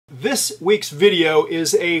This week's video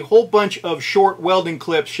is a whole bunch of short welding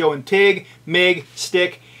clips showing TIG, MIG,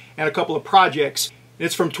 stick, and a couple of projects.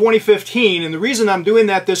 It's from 2015, and the reason I'm doing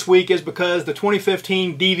that this week is because the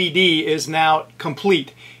 2015 DVD is now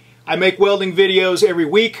complete. I make welding videos every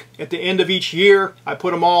week. At the end of each year, I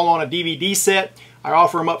put them all on a DVD set. I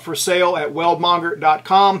offer them up for sale at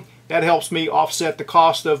weldmonger.com. That helps me offset the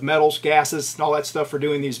cost of metals, gases, and all that stuff for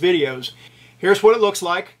doing these videos. Here's what it looks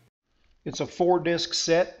like. It's a 4-disc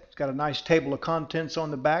set. It's got a nice table of contents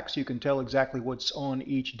on the back so you can tell exactly what's on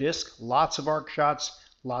each disc. Lots of arc shots,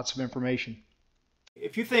 lots of information.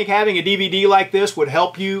 If you think having a DVD like this would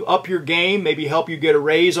help you up your game, maybe help you get a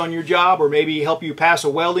raise on your job, or maybe help you pass a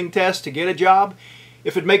welding test to get a job,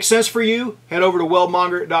 if it makes sense for you, head over to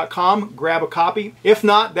weldmonger.com, grab a copy. If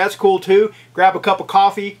not, that's cool too. Grab a cup of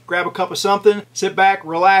coffee, grab a cup of something, sit back,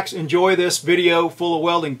 relax, enjoy this video full of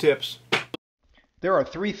welding tips. There are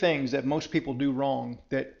 3 things that most people do wrong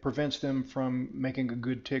that prevents them from making a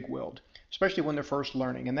good TIG weld, especially when they're first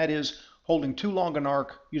learning, and that is holding too long an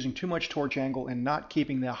arc, using too much torch angle, and not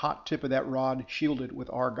keeping the hot tip of that rod shielded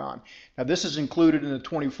with argon. Now this is included in the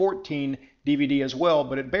 2014 DVD as well,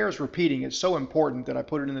 but it bears repeating. It's so important that I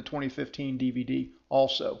put it in the 2015 DVD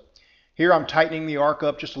also. Here I'm tightening the arc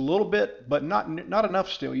up just a little bit, but not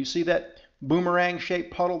enough still. You see that boomerang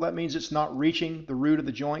shaped puddle? That means it's not reaching the root of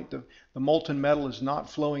the joint. The molten metal is not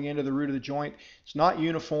flowing into the root of the joint. It's not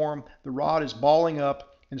uniform. The rod is balling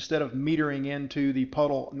up instead of metering into the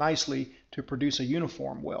puddle nicely to produce a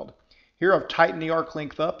uniform weld. Here I've tightened the arc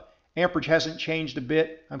length up. Amperage hasn't changed a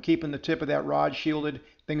bit. I'm keeping the tip of that rod shielded.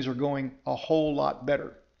 Things are going a whole lot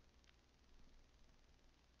better.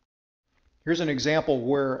 Here's an example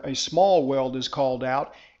where a small weld is called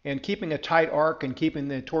out, and keeping a tight arc and keeping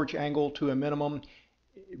the torch angle to a minimum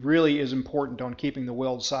really is important on keeping the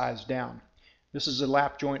weld size down. This is a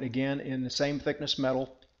lap joint again in the same thickness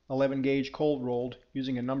metal, 11 gauge cold rolled,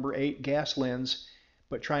 using a number 8 gas lens,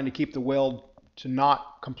 but trying to keep the weld to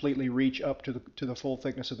not completely reach up to the full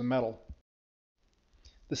thickness of the metal.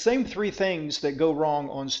 The same 3 things that go wrong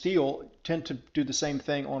on steel tend to do the same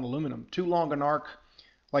thing on aluminum. Too long an arc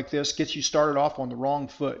like this gets you started off on the wrong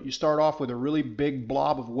foot. You start off with a really big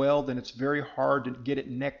blob of weld, and it's very hard to get it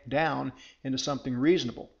necked down into something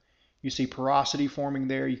reasonable. You see porosity forming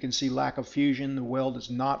there. You can see lack of fusion. The weld is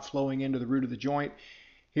not flowing into the root of the joint.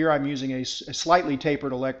 Here I'm using a slightly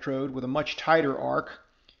tapered electrode with a much tighter arc.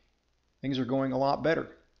 Things are going a lot better.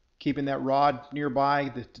 Keeping that rod nearby,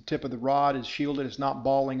 the tip of the rod is shielded, it's not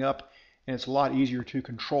balling up, and it's a lot easier to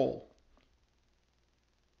control.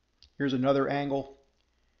 Here's another angle,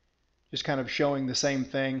 just kind of showing the same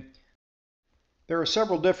thing. There are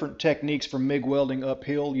several different techniques for MIG welding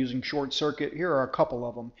uphill using short circuit. Here are a couple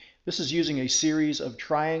of them. This is using a series of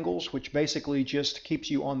triangles, which basically just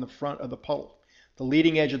keeps you on the front of the puddle. The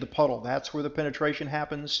leading edge of the puddle, that's where the penetration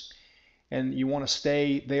happens, and you want to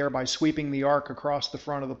stay there by sweeping the arc across the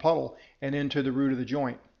front of the puddle and into the root of the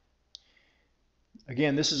joint.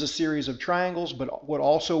 Again, this is a series of triangles, but what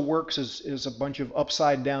also works is a bunch of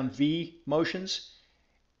upside down V motions,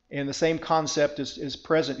 and the same concept is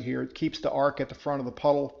present here. It keeps the arc at the front of the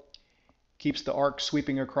puddle, keeps the arc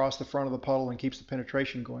sweeping across the front of the puddle, and keeps the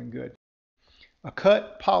penetration going good. A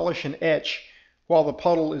cut, polish, and etch while the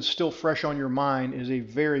puddle is still fresh on your mind is a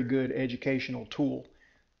very good educational tool.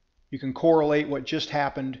 You can correlate what just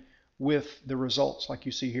happened with the results like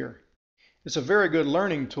you see here. It's a very good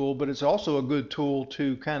learning tool, but it's also a good tool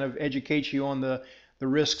to kind of educate you on the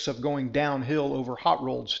risks of going downhill over hot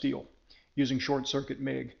rolled steel using short circuit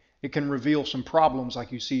MIG. It can reveal some problems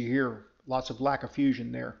like you see here. Lots of lack of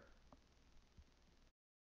fusion there.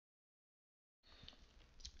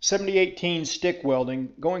 7018 stick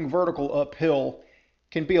welding, going vertical uphill,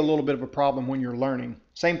 can be a little bit of a problem when you're learning.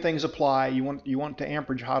 Same things apply. You want the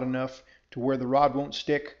amperage hot enough to where the rod won't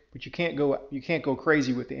stick, but you can't go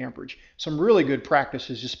crazy with the amperage. Some really good practice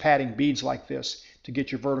is just patting beads like this to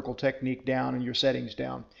get your vertical technique down and your settings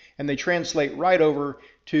down. And they translate right over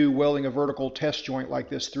to welding a vertical test joint like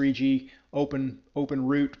this 3G open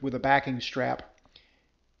root with a backing strap.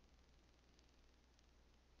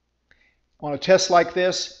 On a test like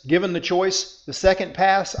this, given the choice, the second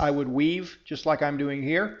pass I would weave just like I'm doing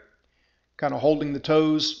here, kind of holding the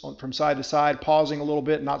toes from side to side, pausing a little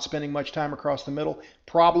bit, not spending much time across the middle.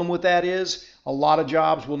 Problem with that is a lot of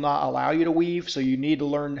jobs will not allow you to weave, so you need to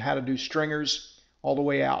learn how to do stringers all the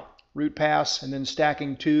way out. Root pass and then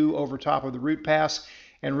stacking 2 over top of the root pass.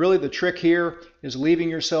 And really the trick here is leaving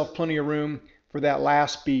yourself plenty of room for that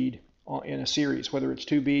last bead in a series, whether it's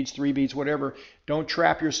 2 beads, 3 beads, whatever. Don't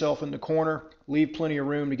trap yourself in the corner. Leave plenty of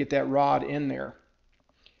room to get that rod in there.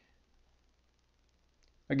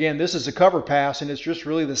 Again, this is a cover pass, and it's just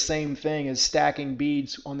really the same thing as stacking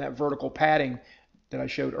beads on that vertical padding that I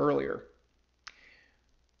showed earlier.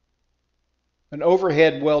 An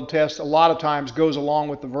overhead weld test a lot of times goes along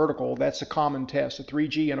with the vertical. That's a common test. A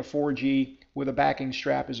 3G and a 4G with a backing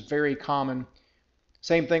strap is very common.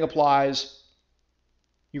 Same thing applies.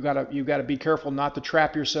 You gotta be careful not to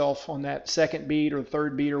trap yourself on that second bead or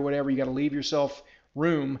third bead or whatever. You gotta leave yourself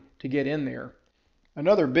room to get in there.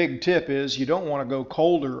 Another big tip is you don't want to go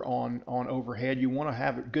colder on overhead. You want to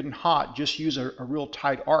have it good and hot. Just use a real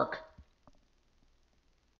tight arc.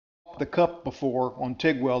 The cup before on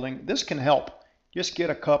TIG welding, this can help. Just get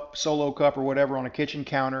a cup, solo cup or whatever on a kitchen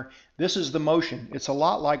counter. This is the motion. It's a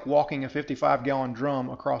lot like walking a 55-gallon drum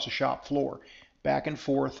across a shop floor, back and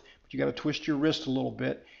forth. But you got to twist your wrist a little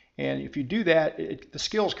bit. And if you do that, the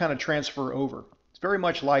skills kind of transfer over. It's very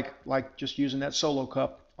much like just using that solo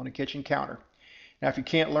cup on a kitchen counter. Now, if you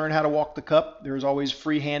can't learn how to walk the cup, there's always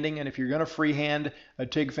freehanding, and if you're going to freehand, a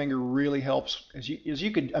TIG finger really helps. As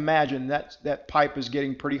you could imagine, that pipe is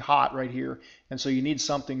getting pretty hot right here, and so you need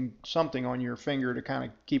something on your finger to kind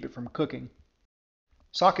of keep it from cooking.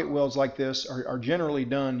 Socket welds like this are generally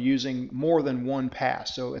done using more than one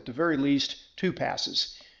pass, so at the very least 2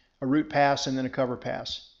 passes, a root pass and then a cover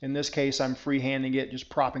pass. In this case, I'm freehanding it,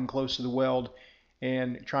 just propping close to the weld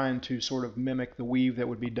and trying to sort of mimic the weave that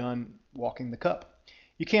would be done walking the cup.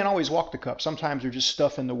 You can't always walk the cup. Sometimes there's just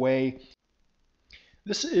stuff in the way.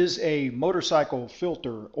 This is a motorcycle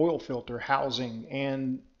filter, oil filter housing,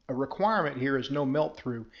 and a requirement here is no melt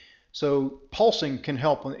through. So pulsing can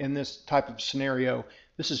help in this type of scenario.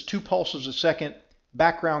 This is 2 pulses a second,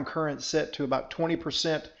 background current set to about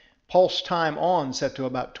 20%, pulse time on set to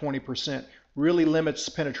about 20%. Really limits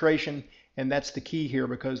penetration, and that's the key here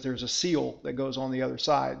because there's a seal that goes on the other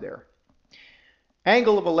side there.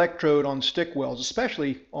 Angle of electrode on stick welds,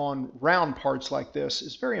 especially on round parts like this,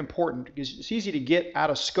 is very important because it's easy to get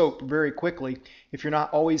out of scope very quickly if you're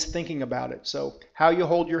not always thinking about it. So how you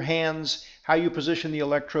hold your hands, how you position the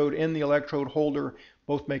electrode in the electrode holder,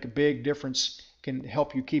 both make a big difference, can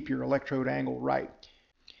help you keep your electrode angle right.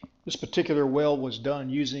 This particular weld was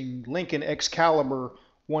done using Lincoln Excalibur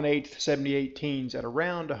 1/8 70/18 at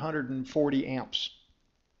around 140 amps.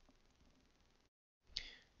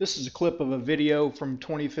 This is a clip of a video from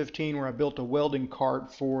 2015 where I built a welding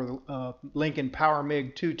cart for the Lincoln Power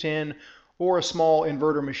MIG 210 or a small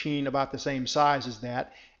inverter machine about the same size as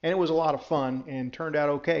that, and it was a lot of fun and turned out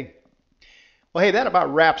okay. Well, hey, that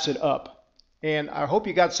about wraps it up, and I hope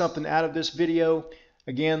you got something out of this video.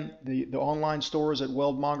 Again, the online store is at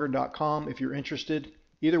weldmonger.com if you're interested.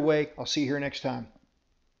 Either way, I'll see you here next time.